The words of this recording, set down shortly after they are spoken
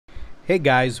Hey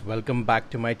guys, welcome back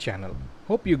to my channel.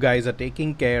 Hope you guys are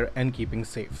taking care and keeping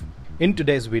safe. In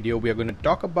today's video, we are going to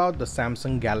talk about the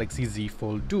Samsung Galaxy Z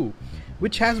Fold 2,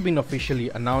 which has been officially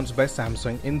announced by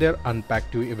Samsung in their Unpack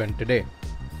 2 event today.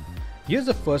 Here's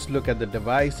a first look at the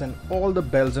device and all the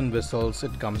bells and whistles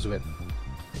it comes with.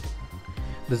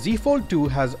 The Z Fold 2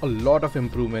 has a lot of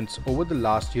improvements over the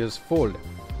last year's Fold,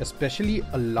 especially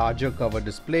a larger cover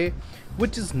display,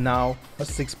 which is now a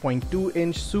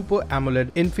 6.2-inch Super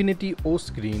AMOLED Infinity O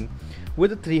screen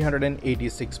with a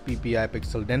 386 ppi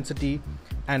pixel density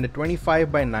and a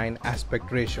 25:9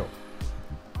 aspect ratio.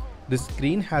 This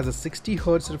screen has a 60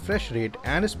 Hz refresh rate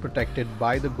and is protected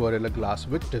by the Gorilla Glass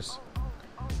Victus.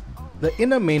 The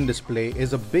inner main display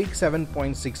is a big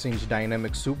 7.6-inch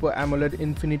Dynamic Super AMOLED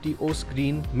Infinity O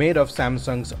screen made of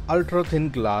Samsung's ultra-thin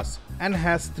glass and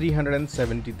has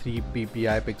 373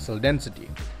 ppi pixel density.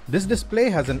 This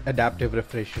display has an adaptive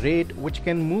refresh rate which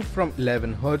can move from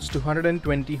 11 Hz to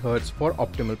 120 Hz for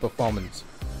optimal performance.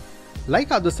 Like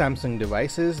other Samsung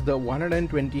devices, the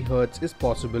 120 Hz is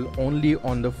possible only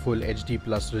on the Full HD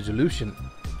Plus resolution.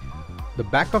 The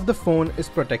back of the phone is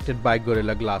protected by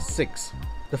Gorilla Glass 6.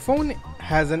 The phone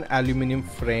has an aluminium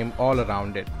frame all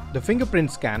around it. The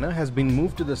fingerprint scanner has been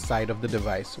moved to the side of the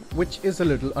device, which is a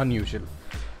little unusual.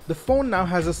 The phone now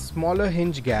has a smaller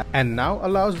hinge gap and now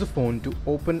allows the phone to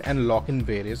open and lock in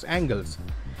various angles.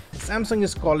 Samsung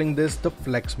is calling this the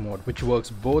Flex mode, which works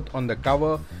both on the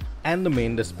cover and the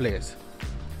main displays.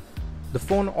 The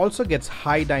phone also gets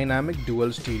high dynamic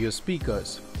dual stereo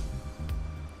speakers.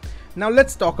 Now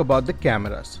let's talk about the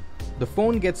cameras. The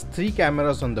phone gets 3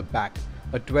 cameras on the back.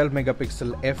 A 12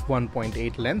 megapixel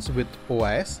f1.8 lens with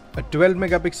OIS, a 12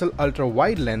 megapixel ultra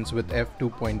wide lens with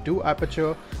f2.2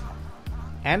 aperture,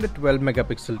 and a 12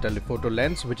 megapixel telephoto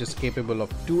lens which is capable of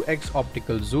 2x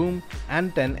optical zoom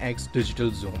and 10x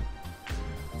digital zoom.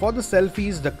 For the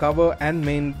selfies, the cover and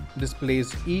main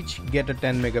displays each get a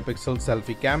 10 megapixel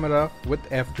selfie camera with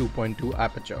f2.2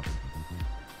 aperture.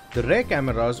 The rear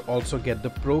cameras also get the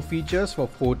Pro features for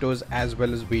photos as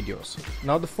well as videos.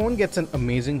 Now the phone gets an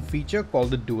amazing feature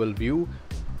called the dual view,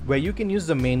 where you can use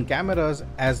the main cameras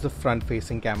as the front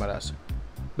facing cameras.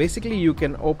 Basically, you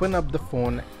can open up the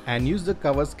phone and use the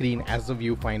cover screen as the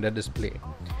viewfinder display.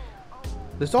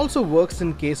 This also works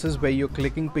in cases where you're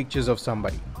clicking pictures of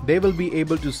somebody. They will be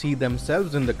able to see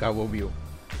themselves in the cover view.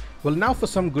 Well, now for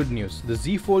some good news. The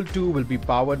Z Fold 2 will be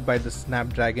powered by the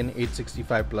Snapdragon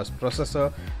 865 Plus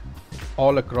processor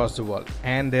all across the world,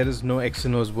 and there is no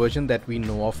Exynos version that we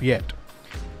know of yet.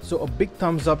 So a big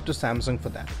thumbs up to Samsung for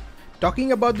that.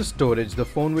 Talking about the storage, the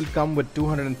phone will come with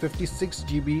 256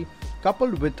 GB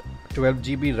coupled with 12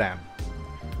 GB RAM.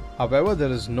 However, there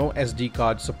is no SD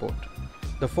card support.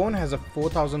 The phone has a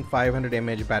 4500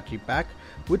 mAh battery pack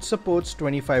which supports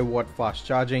 25 watt fast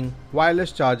charging,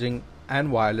 wireless charging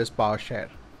and wireless power share.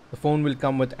 The phone will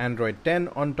come with Android 10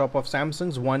 on top of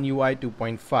Samsung's One UI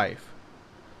 2.5.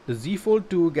 The Z Fold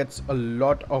 2 gets a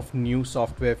lot of new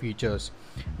software features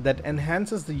that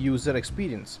enhances the user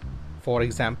experience. For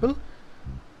example,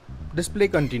 display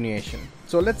continuation.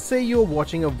 So let's say you're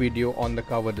watching a video on the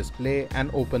cover display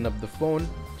and open up the phone.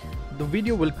 The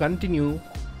video will continue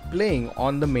playing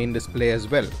on the main display as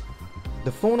well.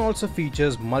 The phone also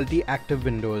features multi-active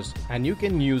windows and you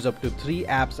can use up to 3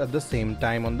 apps at the same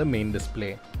time on the main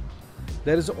display.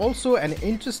 There is also an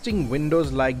interesting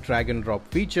Windows-like drag and drop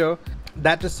feature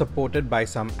that is supported by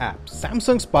some apps.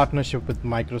 Samsung's partnership with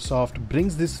Microsoft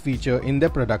brings this feature in their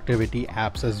productivity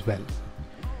apps as well.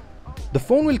 The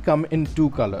phone will come in 2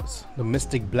 colors, the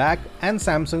Mystic Black and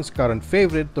Samsung's current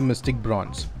favorite, the Mystic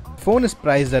Bronze. The phone is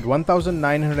priced at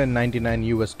 $1,999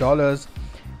 US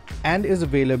and is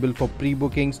available for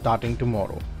pre-booking starting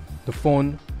tomorrow. The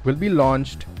phone will be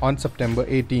launched on September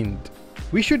 18th.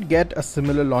 We should get a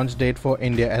similar launch date for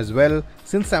India as well,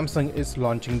 since Samsung is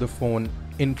launching the phone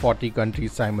in 40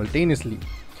 countries simultaneously.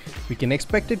 We can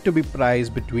expect it to be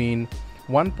priced between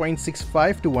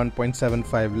 1.65 to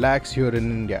 1.75 lakhs here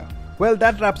in India. Well,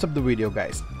 that wraps up the video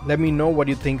guys. Let me know what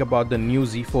you think about the new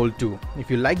Z Fold 2.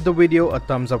 If you liked the video, a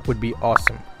thumbs up would be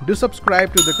awesome. Do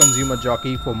subscribe to the Consumer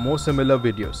Jockey for more similar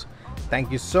videos.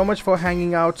 Thank you so much for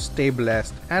hanging out, stay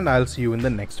blessed, and I'll see you in the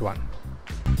next one.